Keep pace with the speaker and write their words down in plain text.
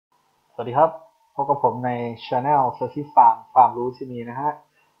สวัสดีครับพบกับผมใน Channel เซอร์ฟี่ฟาร์มความรู้ที่มีนะฮะ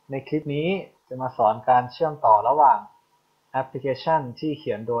ในคลิปนี้จะมาสอนการเชื่อมต่อระหว่างแอปพลิเคชันที่เ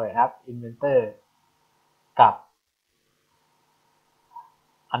ขียนโดย App Inventor กับ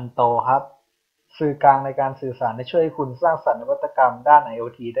Anto ครับสื่อกลางในการสื่อสารที่ช่วยให้คุณสร้างสรรค์นวัตกรรมด้าน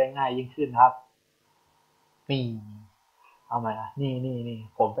IoT ได้ง่ายยิ่งขึ้นครับนี่เอาใหม่นะนี่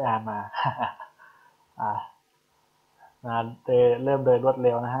ผมไปอ่านมาอ่ามาเริ่มโดยรวดเ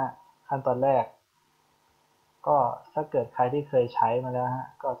ร็วนะฮะขั้นตอนแรก ก็ถ้าเกิดใครที่เคยใช้มาแล้วฮะ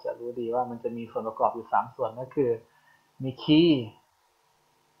ก็จะรู้ดีว่ามันจะมีส่วนประกอบอยู่3ส่วนก็คือมีคีย์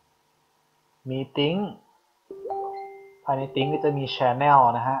มีติ้งภายในติ้งก็จะมี channel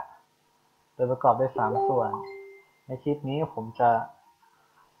นะฮะโดยประกอบด้วย3ส่วนในคลิปนี้ผมจะ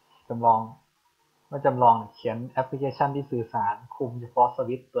จำลองไม่จำลองเขียนแอปพลิเคชันที่สื่อสารคุมเฉพาะส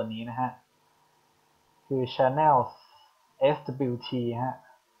วิตช์ตัวนี้นะฮะคือ channel SWT ฮะ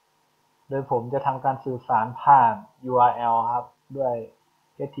โดยผมจะทำการสื่อสารผ่าน URL ครับด้วย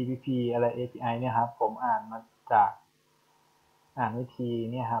HTTP อะไร API เนี่ยครับผมอ่านมาจากวิธี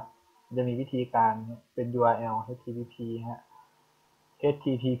เนี่ยครับจะมีวิธีการเป็น URL HTTP ฮะ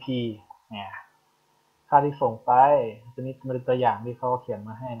HTTP เนี่ยค่าที่ส่งไปตัวนี้เป็นตัวอย่างที่เขาเขียนม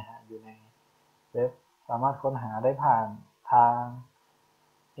าให้นะฮะอยู่ในเว็บสามารถค้นหาได้ผ่านทาง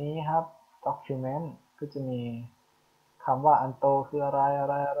นี้ครับ Document ก็จะมีคำว่า Anto คืออะไรแล้ว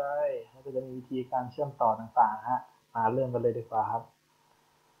ก็จะมีวิธีการเชื่อมต่อต่างๆฮะมาเริ่มกันเลยดีกว่าครับ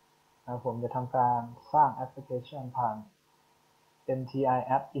ผมจะทำการสร้างแอปพลิเคชันผ่าน MIT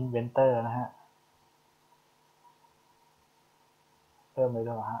App Inventor นะฮะเริ่มเลย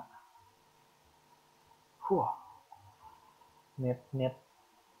ดีกว่าฮะเน็ต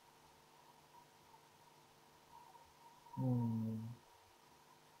อืม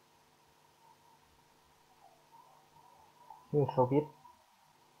ชื่อสวิต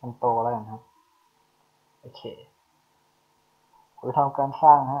มันโตแล้วกันครับโอเคผมจะทำการส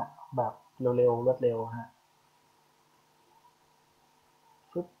ร้างฮะแบบเร็วๆรวดเร็วฮะ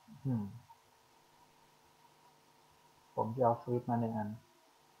ฟึบผมจะเอาสวิตมา1 อัน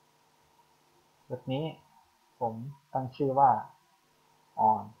แบบนี้ผมตั้งชื่อว่า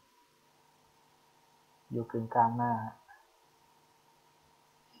on อยู่กึ่งกลางหน้า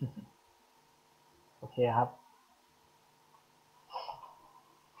โอเคครับ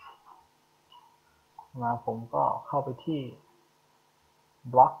มาผมก็เข้าไปที่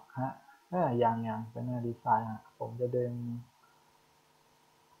บล็อกฮะอย่างเป็นหน้าดีไซน์ฮะผมจะดึง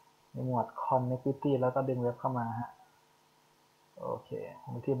ในหมวด connectivity แล้วก็ดึงเว็บเข้ามาฮะโอเค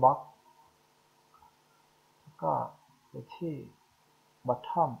ไปที่บล็อกก็ไปที่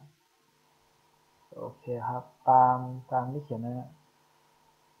bottom โอเคครับตามที่เขียนนะ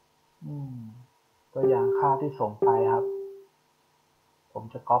ตัวอย่างค่าที่ส่งไปครับผม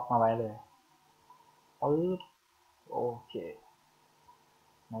จะก๊อปมาไว้เลยปึ๊บโอเค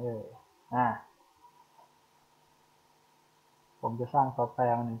นั่นเลยผมจะสร้างตัวแปร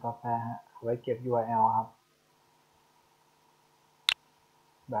มา1ตัวแปรฮะไว้เก็บ URL ครับ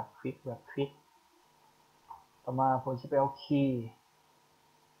แบบคลิกต่อมาผมจะไปเอาคีย์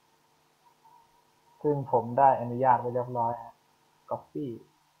ซึ่งผมได้อนุญาตไว้เรียบร้อยฮะ copy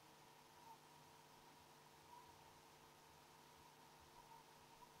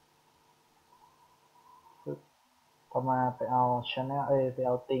ปึ๊บต่อมาไปเอา channel ไปเ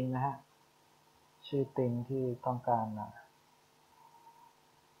อาติงนะฮะชื่อติงที่ต้องการนะ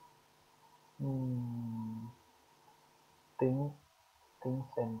ติง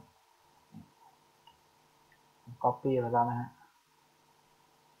เซน copy ไปแล้วนะฮะ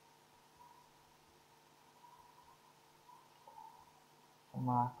ต่อ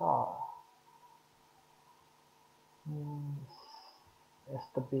มาก็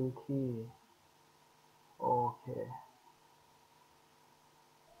stability โอเค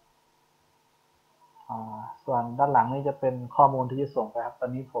ส่วนด้านหลังนี่จะเป็นข้อมูลที่จะส่งไปครับตอน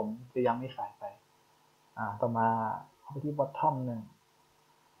นี้ผมจะยังไม่ใส่ไปต่อมาเข้าไปที่ bottom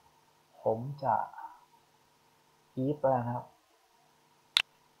 1ผมจะ if ไปนะครับ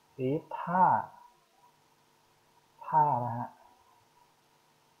if ถ้านะฮะ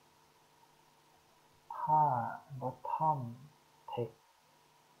ถ้า bottom text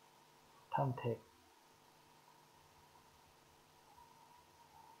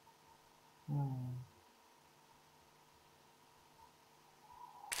อืม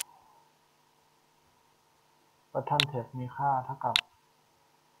bottom text มีค่าเท่ากับ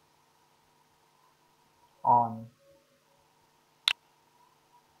on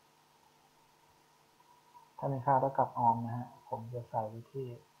ถ้ามีค่าเท่ากับ on นะฮะผมจะใส่ไว้ที่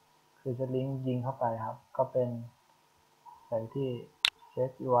คือจะลิงก์ยิงเข้าไปครับก็เป็นใส่ที่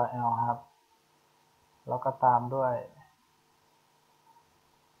set URL ครับแล้วก็ตามด้วย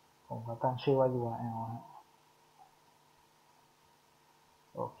ผมก็ตั้งชื่อว่า URL ฮะ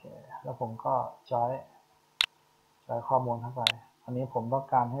โอเคแล้วผมก็ join ข้อมูลเข้าไปอันนี้ผมต้อง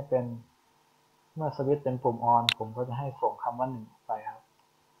การให้เป็นเมื่อสวิตช์เป็นปุ่ม on ผมก็จะให้ส่งคำว่า1ไปครับ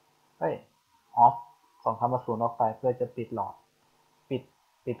off ส่งคำว่า0ออกไปเพื่อจะปิดหลอด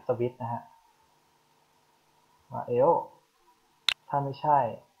ปิดสวิตช์นะฮะว่าถ้าไม่ใช่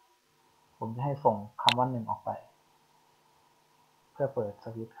ผมจะให้ส่งคำว่า1ออกไปเพื่อเปิดส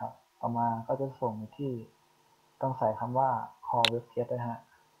วิตช์ครับต่อมาก็จะส่งที่ต้องใส่คำว่า call web get นะฮะ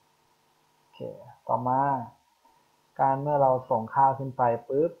โอเคต่อมาการเมื่อเราส่งค่าขึ้นไป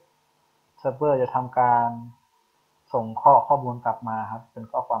ปุ๊บเซิร์ฟเวอร์จะทำการส่งข้อมูลกลับมาครับเป็น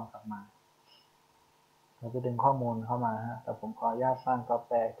ข้อความกลับมาเราจะดึงข้อมูลเข้ามาฮะแต่ผมขออนุญาตสร้างตัวแ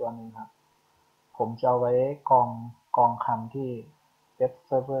ปรตัวหนึ่งครับผมจะเอาไว้กองคำที่เว็บเ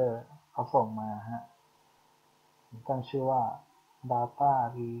ซิร์ฟเวอร์เขาส่งมาฮะตั้งชื่อว่า data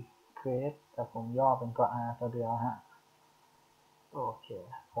request แต่ผมย่อเป็นตัว r ตัวเดียวฮะโอเค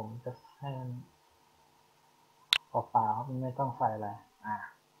ผมจะให้เปล่าครับไม่ต้องใส่อะไร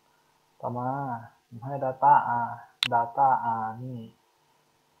ต่อมาผมให้ data r นี่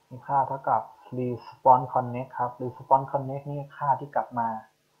มีค่าเท่ากับ response connect ครับ response connect นี่ค่าที่กลับมา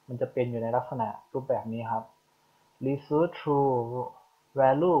มันจะเป็นอยู่ในลักษณะรูปแบบนี้ครับ result true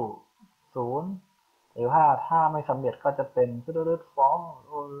value 0หรือถ้าไม่สำเร็จก็จะเป็น false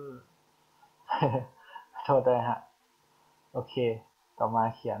โทษด้วยฮะโอเคต่อมา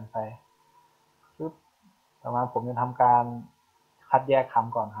เขียนไปต่อมาผมจะทำการคัดแยกค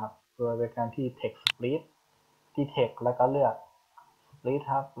ำก่อนครับโดยเป็นการที่ text split ที่ text แล้วก็เลือก split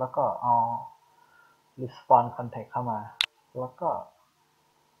ครับแล้วก็เอา response context เข้ามาแล้วก็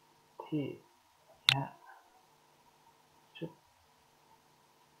ที่นี่ฮะ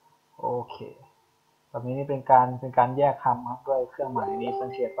โอเคแบบนี้เป็นการแยกคำครับด้วยเครื่องหมายนี้สัง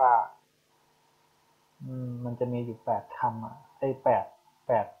เกตว่ามันจะมีอยู่8คำ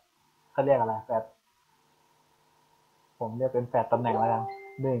8เขาเรียกอะไรผมเรียกเป็น8ตำแหน่งแล้วกัน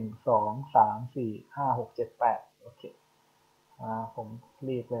1 2 3 4 5 6 7 8โอเคผม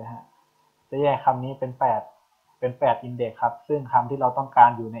รีบเลยฮะจะแยกคำนี้เป็น8อินเด็กซ์ครับซึ่งคำที่เราต้องการ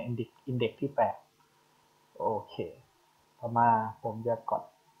อยู่ในอินเด็กซ์ที่8โอเคต่อมาผมจะกด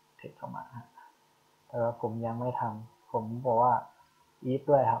เทคเข้ามาแต่ว่าผมยังไม่ทำผมบอกว่า if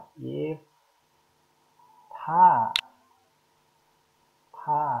ด้วยครับ if ถ้า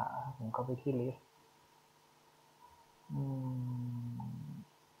ผมก็ไปที่ list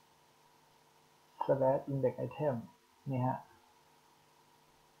slash index item นี่ฮะ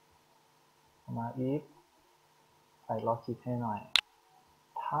มา if ใส่ล็อกจิกให้หน่อย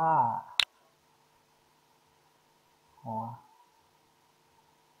ถ้า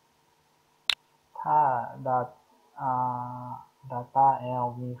data l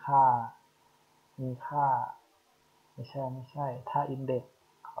มีค่าไม่ใช่ถ้า index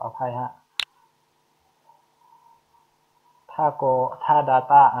ขออภัยฮะถ้า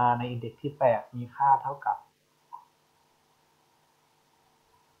data r ใน index ที่8มีค่าเท่ากับ0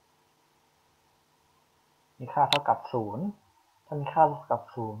ถ้ามีค่าเท่ากับ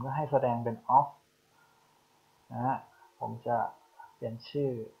0ก็ให้แสดงเป็น off นะฮะผมจะเปลี่ยนชื่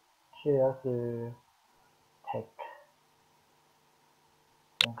อก็คือ text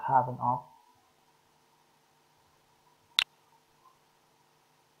เปลี่ยนค่าเป็น off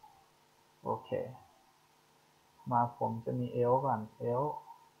โอเคมาผมจะมี else ก่อน else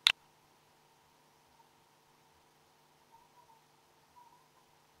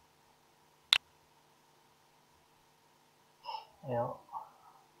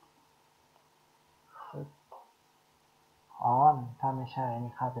on ถ้าไม่ใช่มี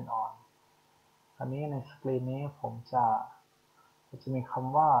ค่าเป็น on คราวนี้ในสกรีนนี้ผมจะมีค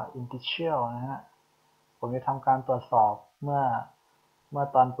ำว่า integer นะฮะผมจะทำการตรวจสอบเมื่อ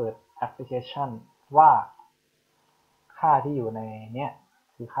ตอนเปิดแอปพลิเคชันว่าค่าที่อยู่ในเนี้ย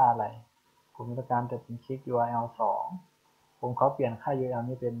คือค่าอะไรผมต้องการจะเป็นคลิก URL 2ผมขอเปลี่ยนค่า URL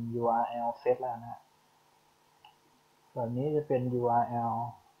นี้เป็น URL set แล้วนะฮะส่วนนี้จะเป็น URL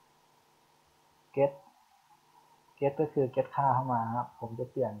get ก็คือ get ค่าเข้ามาครับผมจะ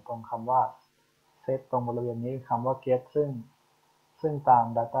เปลี่ยนตรงคำว่า set ตรงบริเวณนี้เป็นคำว่า get ซึ่งตาม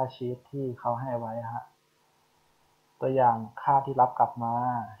data sheet ที่เขาให้ไว้ฮะตัวอย่างค่าที่รับกลับมา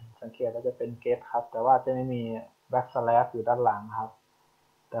สังเกตว่าจะเป็น get ครับแต่ว่าจะไม่มี backslash อยู่ด้านหลังครับ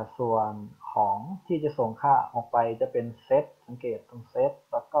แต่ส่วนของที่จะส่งค่าออกไปจะเป็น set สังเกตตรง set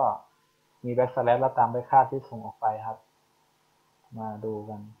แล้วก็มี backslash แล้วตามด้วยค่าที่ส่งออกไปครับมาดู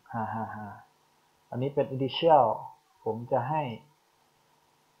กันอันนี้เป็น initial ผมจะให้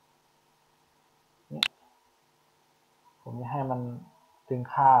ผมจะให้มันดึง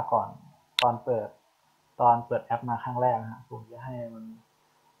ค่าก่อนตอนเปิดแอปมาครั้งแรกนะฮะผมจะให้มัน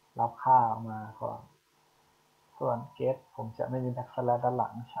รับค่าออกมาก่อนส่วน get ผมจะไม่มี backslash ด้านหลั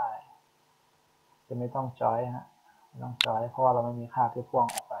งใช่จะไม่ต้อง join ฮะไม่ต้อง join เพราะว่าเราไม่มีค่าที่พ่วง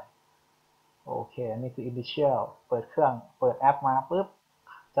ออกไปโอเคอันนี้คือ initial เปิดแอปมาปุ๊บ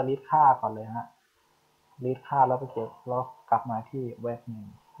จะ read ค่าก่อนเลยฮะ read ค่าแล้วไปเก็บแล้วกลับมาที่เว็บหนึ่ง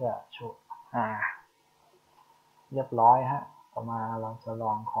เพื่อโชว์เรียบร้อยฮะต่อมาเราจะล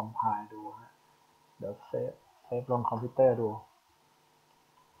อง compile ดูฮะเดี๋ยวเซฟลงคอมพิวเตอร์ดู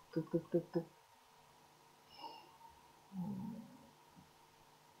ตึ๊ก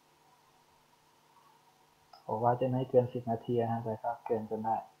ผมว่าจะไม่เกิน10 นาทีนะแต่ก็เกินจนไ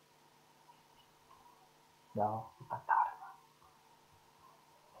ด้เดี๋ยวตัด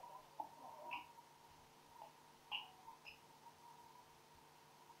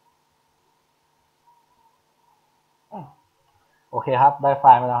โอเคครับได้ไฟ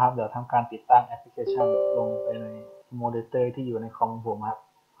ล์มาแล้วครับเดี๋ยวทำการติดตั้งแอปพลิเคชันลงไปในโมเดลเตอร์ที่อยู่ในคอมของผมครับ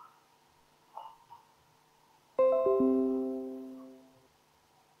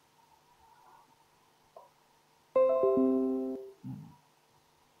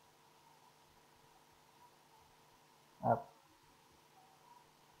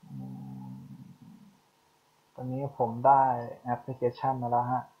ตอนนี้ผมได้แอปพลิเคชันมาแล้ว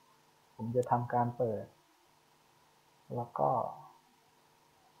ฮะผมจะทำการเปิดแล้วก็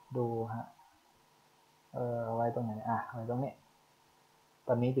ดูฮะไว้ตรงไหนไว้ตรงนี้ต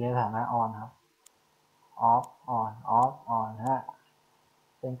อนนี้อยู่ในสถานะ on ครับ off on off on ฮะ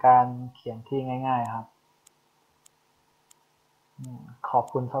เป็นการเขียนที่ง่ายๆครับขอบ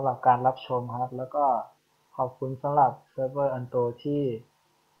คุณสำหรับการรับชมครับแล้วก็ขอบคุณสำหรับเซิร์ฟเวอร์ Anto ที่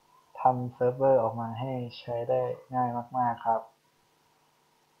ทำเซิร์ฟเวอร์ออกมาให้ใช้ได้ง่ายมากๆครับ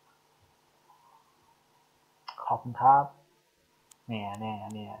ขอบคุณครับเนี่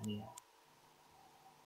ย